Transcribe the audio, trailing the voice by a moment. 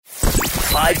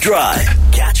5 Drive.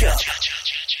 Catch up.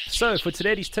 So, for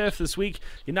Theledi'S Turf this week,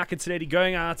 Yanaka Theledi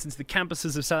going out into the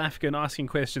campuses of South Africa and asking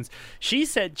questions. She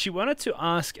said she wanted to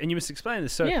ask, and you must explain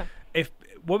this. So,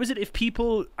 if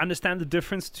people understand the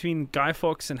difference between Guy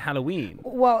Fawkes and Halloween?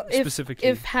 Well, specifically,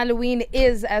 if Halloween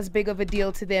is as big of a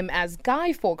deal to them as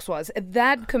Guy Fawkes was,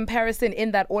 that comparison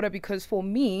in that order, because for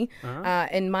me,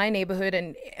 in my neighborhood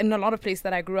and in a lot of places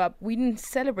that I grew up, we didn't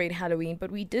celebrate Halloween,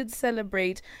 but we did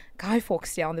celebrate Guy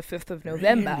Fawkes Day on the 5th of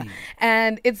November. Really?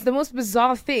 And it's the most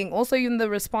bizarre thing. Also, in the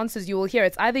responses you will hear,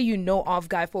 it's either you know of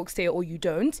Guy Fawkes Day or you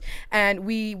don't. And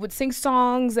we would sing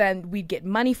songs and we'd get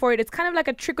money for it. It's kind of like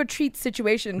a trick-or-treat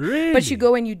situation. Really? But you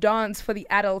go and you dance for the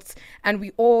adults, and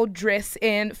we all dress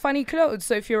in funny clothes.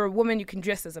 So if you're a woman, you can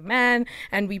dress as a man,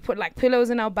 and we put like pillows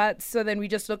in our butts, so then we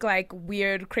just look like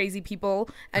weird, crazy people.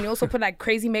 And you also put like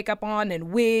crazy makeup on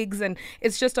and wigs, and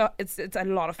it's just it's a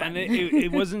lot of fun. And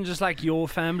it wasn't just like your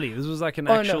family. This was like an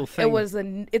actual thing.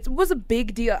 It was a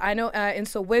big deal. I know in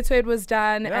Soweto it was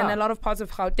done, and a lot of parts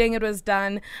of Gauteng it was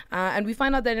done, and we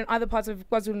find out that in other parts of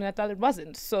KwaZulu-Natal it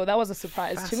wasn't. So that was a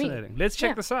surprise to me. Let's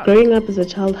check this out. Growing up as a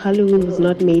child, Halloween was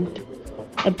not made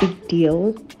a big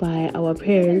deal by our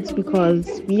parents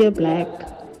because we are black.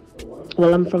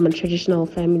 Well, I'm from a traditional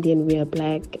family and we are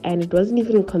black, and it wasn't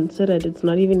even considered. It's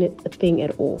not even a thing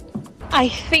at all. I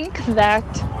think that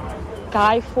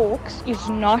Guy Fawkes is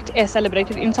not as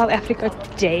celebrated in South Africa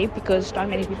today because not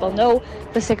many people know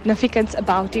the significance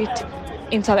about it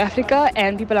in South Africa,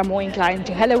 and people are more inclined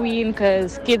to Halloween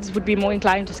because kids would be more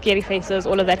inclined to scary faces,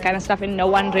 all of that kind of stuff, and no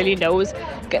one really knows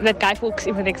that Guy Fawkes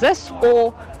even exists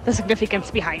or the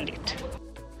significance behind it.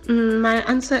 My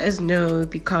answer is no,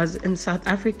 because in South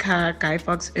Africa, Guy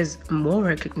Fawkes is more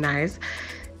recognized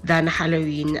than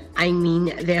Halloween. I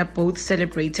mean, they are both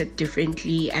celebrated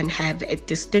differently and have a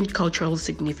distinct cultural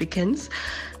significance.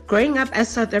 Growing up as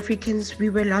South Africans, we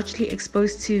were largely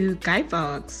exposed to Guy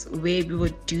Fawkes, where we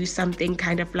would do something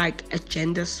kind of like a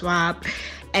gender swap,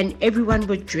 and everyone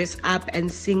would dress up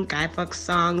and sing Guy Fawkes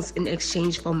songs in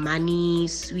exchange for money,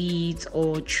 sweets,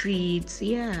 or treats.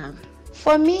 Yeah.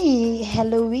 For me,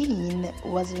 Halloween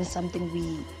wasn't something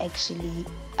we actually,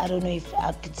 I don't know if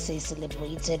I could say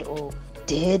celebrated or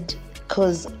did,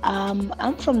 because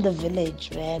I'm from the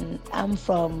village, man. I'm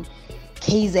from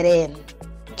KZN.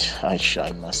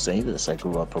 I must say this. I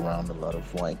grew up around a lot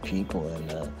of white people,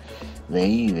 and they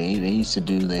used to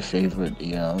do their favorite,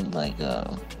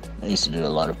 they used to do a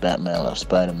lot of Batman, a lot of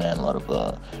Spider-Man, a lot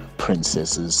of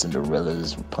princesses,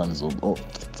 Cinderellas, Rapunzel,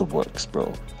 the works,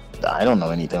 bro. I don't know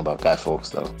anything about Guy Fawkes,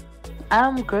 though.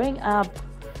 Growing up,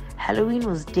 Halloween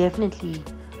was definitely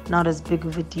not as big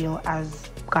of a deal as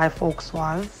Guy Fawkes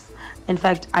was. In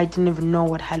fact, I didn't even know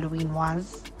what Halloween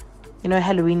was.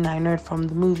 Halloween, I know it from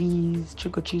the movies,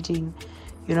 trick-or-treating,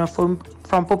 from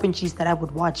Pop and Cheese that I would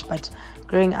watch. But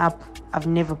growing up, I've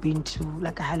never been to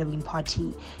like a Halloween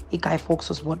party. Guy Fawkes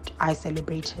was what I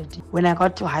celebrated. When I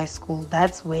got to high school,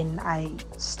 that's when I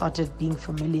started being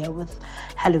familiar with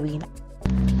Halloween.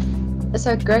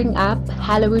 So growing up,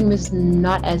 Halloween was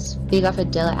not as big of a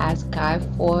deal as Guy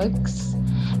Fawkes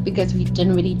because we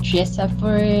didn't really dress up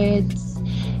for it.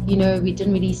 We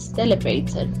didn't really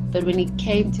celebrate it. But when it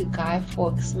came to Guy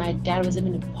Fawkes, my dad was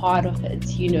even a part of it.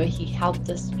 He helped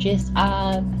us dress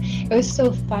up. It was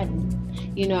so fun.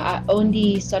 I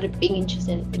only started being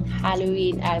interested in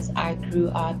Halloween as I grew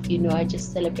up. I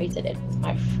just celebrated it with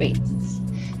my friends.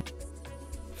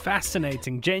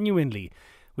 Fascinating, genuinely.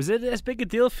 Was it as big a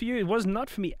deal for you? It was not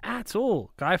for me at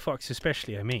all. Guy Fawkes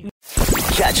especially, I mean.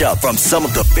 Catch up from some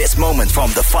of the best moments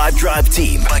from the 5 Drive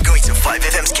team by going to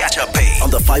 5FM's catch-up page on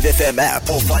the 5FM app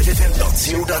or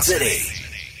 5FM.co.za.